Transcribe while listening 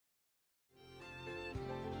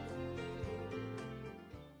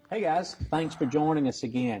Hey guys, thanks for joining us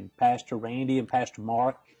again, Pastor Randy and Pastor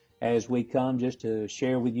Mark, as we come just to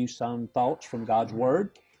share with you some thoughts from God's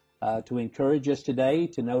Word, to encourage us today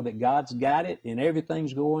to know that God's got it and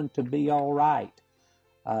everything's going to be all right.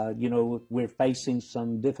 We're facing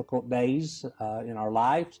some difficult days in our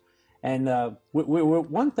lives, and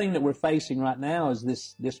one thing that we're facing right now is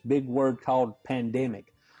this big word called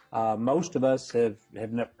pandemic. Most of us have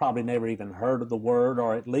probably never even heard of the word,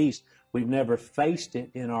 or at least we've never faced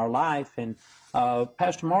it in our life. And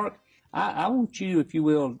Pastor Mark, I want you, if you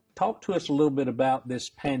will, talk to us a little bit about this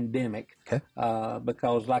pandemic. Okay.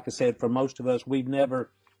 Because, like I said, for most of us, we've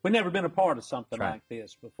never been a part of something That's right. like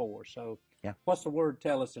this before. So, yeah. What's the word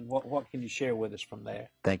tell us, and what can you share with us from there?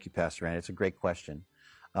 Thank you, Pastor Randy. It's a great question.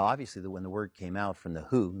 Obviously, when the word came out from the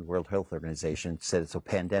WHO, the World Health Organization, said it's a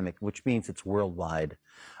pandemic, which means it's worldwide,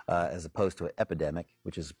 as opposed to an epidemic,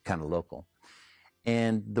 which is kind of local.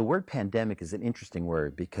 And the word pandemic is an interesting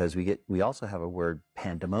word because we also have a word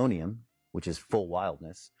pandemonium, which is full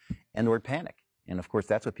wildness, and the word panic. And of course,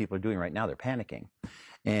 that's what people are doing right now. They're panicking.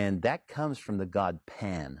 And that comes from the god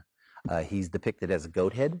Pan. He's depicted as a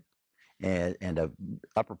goat head and a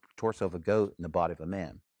upper torso of a goat and the body of a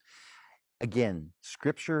man. Again,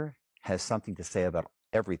 Scripture has something to say about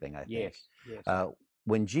everything, I think. Yes.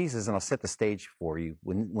 When Jesus, and I'll set the stage for you,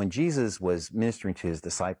 when Jesus was ministering to his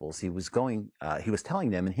disciples, he was telling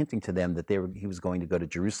them and hinting to them that he was going to go to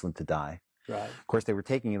Jerusalem to die. Right. Of course, they were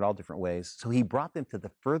taking it all different ways. So he brought them to the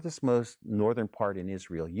furthest most northern part in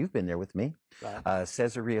Israel. You've been there with me. Right.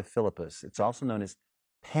 Caesarea Philippus. It's also known as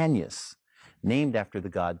Panias, named after the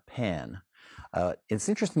god Pan. It's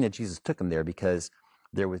interesting that Jesus took them there because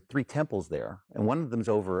there were 3 temples there, and one of them's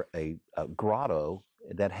over a grotto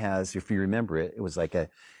that has, if you remember it, it was like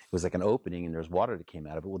an opening, and there's water that came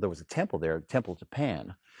out of it. Well, there was a temple there, a temple to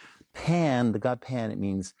Pan. Pan, the god Pan, it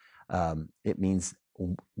means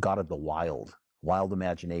God of the wild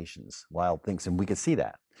imaginations, wild things, and we can see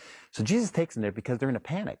that. So Jesus takes them there because they're in a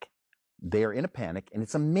panic. They are in a panic, and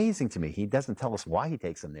it's amazing to me. He doesn't tell us why he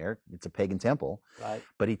takes them there. It's a pagan temple. Right.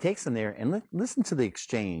 But he takes them there, and listen to the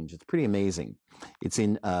exchange. It's pretty amazing. It's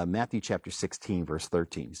in Matthew chapter 16, verse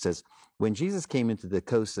 13. It says, when Jesus came into the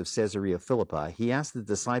coast of Caesarea Philippi, he asked the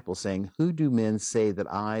disciples, saying, who do men say that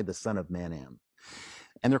I, the Son of Man, am?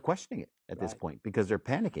 And they're questioning it at this point because they're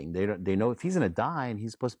panicking. They know if he's going to die and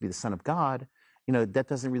he's supposed to be the Son of God, that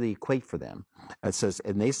doesn't really equate for them. It says,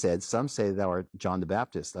 and they said, some say thou art John the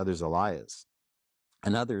Baptist, others Elias,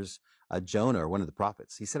 and others Jonah or one of the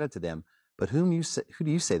prophets. He said unto them, but who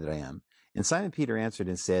do you say that I am? And Simon Peter answered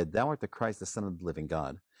and said, thou art the Christ, the Son of the living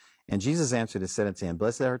God. And Jesus answered and said unto him,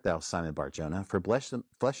 blessed art thou, Simon Bar-Jonah, for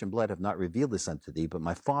flesh and blood have not revealed this unto thee, but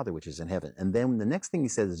my Father which is in heaven. And then the next thing he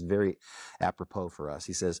says is very apropos for us.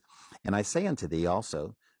 He says, and I say unto thee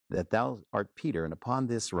also, that thou art Peter, and upon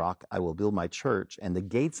this rock I will build my church, and the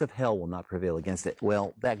gates of hell will not prevail against it.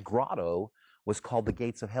 Well, that grotto was called the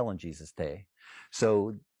gates of hell in Jesus' day.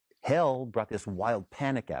 So hell brought this wild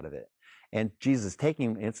panic out of it. And Jesus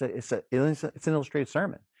taking, it's an illustrated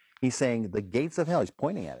sermon. He's saying the gates of hell, he's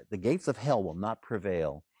pointing at it, the gates of hell will not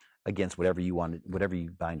prevail against whatever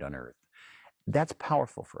you bind on earth. That's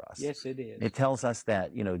powerful for us. Yes, it is. It tells us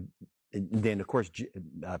that, then, of course,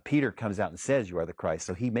 Peter comes out and says, you are the Christ.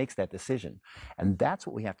 So he makes that decision. And that's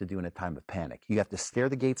what we have to do in a time of panic. You have to stare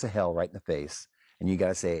the gates of hell right in the face. And you got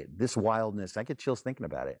to say, this wildness, I get chills thinking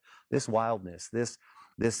about it. This wildness,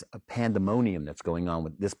 this pandemonium that's going on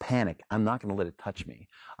with this panic, I'm not going to let it touch me.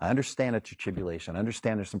 I understand it's a tribulation. I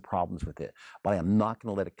understand there's some problems with it. But I am not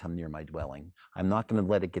going to let it come near my dwelling. I'm not going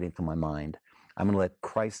to let it get into my mind. I'm going to let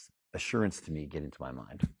Christ's assurance to me get into my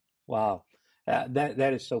mind. Wow.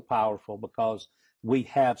 That is so powerful because we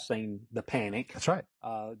have seen the panic. That's right.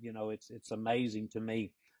 It's amazing to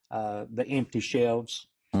me, the empty shelves.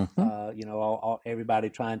 Mm-hmm. Everybody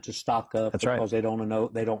trying to stock up. That's because right.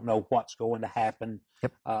 they don't know what's going to happen.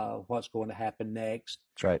 Yep. What's going to happen next.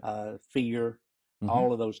 That's right. Fear, mm-hmm.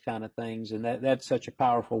 all of those kind of things, and that's such a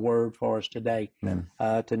powerful word for us today.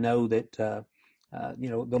 To know that the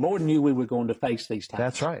Lord knew we were going to face these times.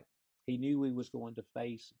 That's right. He knew we was going to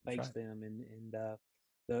face right. them, and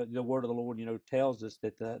the word of the Lord, tells us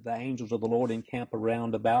that the angels of the Lord encamp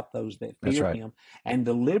around about those that fear right. Him and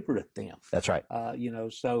delivereth them. That's right.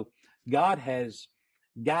 So God has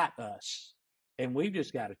got us, and we've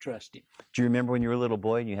just got to trust Him. Do you remember when you were a little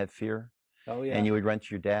boy and you had fear? Oh yeah. And you would run to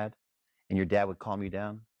your dad, and your dad would calm you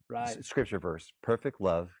down? Right. Scripture verse: perfect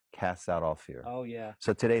love casts out all fear. Oh yeah.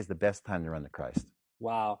 So today's the best time to run to Christ.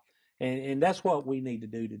 Wow. And that's what we need to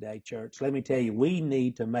do today, church. Let me tell you, we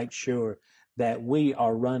need to make sure that we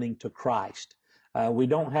are running to Christ. We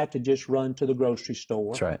don't have to just run to the grocery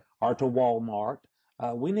store. That's right. Or to Walmart.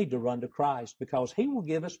 we need to run to Christ because He will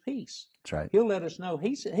give us peace. That's right. He'll let us know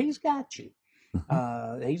He's got you.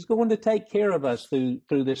 He's going to take care of us through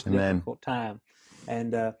this Amen. difficult time.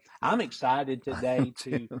 And I'm excited today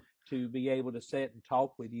to be able to sit and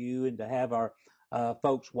talk with you and to have our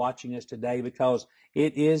folks watching us today, because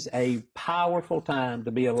it is a powerful time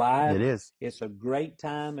to be alive. It is. It's a great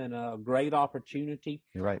time and a great opportunity.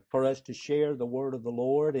 You're right. For us to share the word of the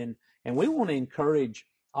Lord. And we want to encourage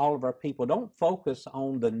all of our people. Don't focus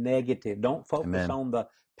on the negative. Don't focus Amen. on the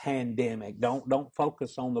pandemic. Don't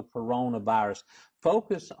focus on the coronavirus.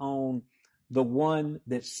 Focus on the one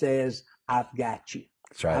that says, I've got you.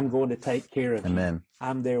 That's right. I'm going to take care of Amen. you.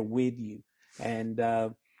 I'm there with you. And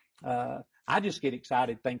I just get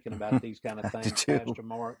excited thinking about these kind of things, Pastor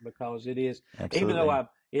Mark, because it is, Absolutely. even though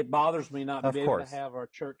it bothers me not to Of be able course. to have our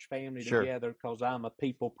church family Sure. together, because I'm a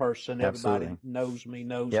people person. Absolutely. Everybody knows me,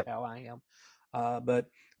 knows Yep. how I am.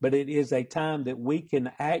 But it is a time that we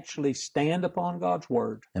can actually stand upon God's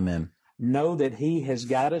word, Amen. know that He has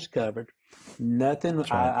got us covered. Nothing,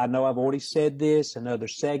 That's right. I know I've already said this in other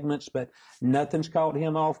segments, but nothing's caught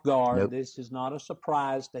Him off guard. Nope. This is not a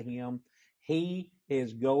surprise to Him. He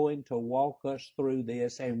is going to walk us through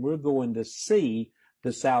this, and we're going to see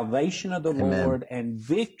the salvation of the Amen. Lord, and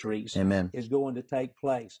victories Amen. is going to take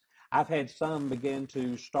place. I've had some begin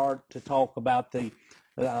to start to talk about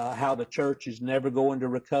how the church is never going to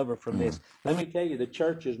recover from this. Let me tell you, the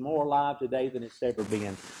church is more alive today than it's ever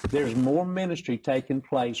been. There's more ministry taking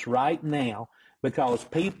place right now because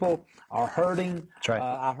people are hurting. That's right.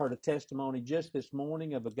 I heard a testimony just this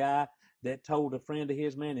morning of a guy that told a friend of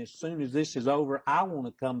his, man, as soon as this is over, I want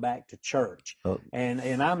to come back to church. Oh, And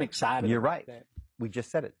I'm excited you're about right. that. We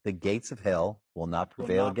just said it. The gates of hell will not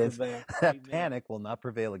prevail against Amen. panic will not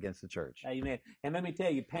prevail against the church. Amen. And let me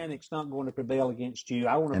tell you, panic's not going to prevail against you.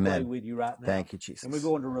 I want to Amen. pray with you right now. Thank you, Jesus. And we're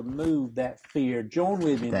going to remove that fear. Join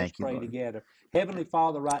with me and let's Thank you, pray Lord. together. Heavenly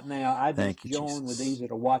Father, right now, I just Thank you, join Jesus. with these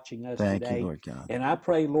that are watching us Thank today. you, Lord God. And I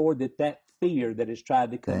pray, Lord, that fear that has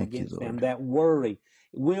tried to come Thank you, against them, Lord. that worry,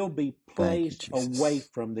 will be placed Jesus. away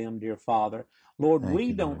from them, dear Father. Lord, Thank we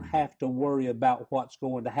you, don't Lord. have to worry about what's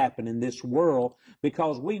going to happen in this world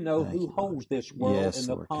because we know Thank who you, Lord. holds this world Yes, in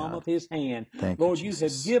the Lord palm God. of His hand. Thank Lord, you, you have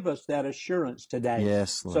Jesus. given us that assurance today.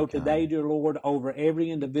 Yes, Lord So God. today, dear Lord, over every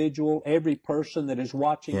individual, every person that is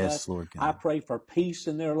watching Yes, us, Lord God. I pray for peace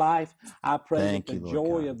in their life. I pray Thank that you, the Lord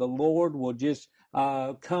joy God. of the Lord will just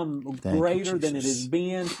come Thank you, greater than it has Jesus.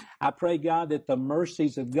 been. I pray, God, that the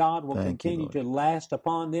mercies of God will Thank you, continue Lord. to last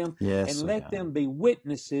upon them. Yes, And Lord let God. them be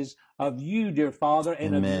witnesses of you, dear Father,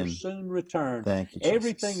 and of your Amen. soon return. Thank you,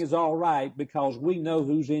 Everything Jesus. is all right because we know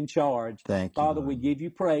who's in charge. Thank you, Father, we Lord. give you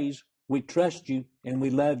praise. We trust you and we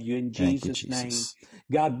love you in Thank you, Jesus' name. Jesus.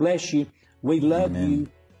 God bless you. We love Amen. you.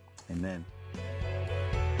 Amen.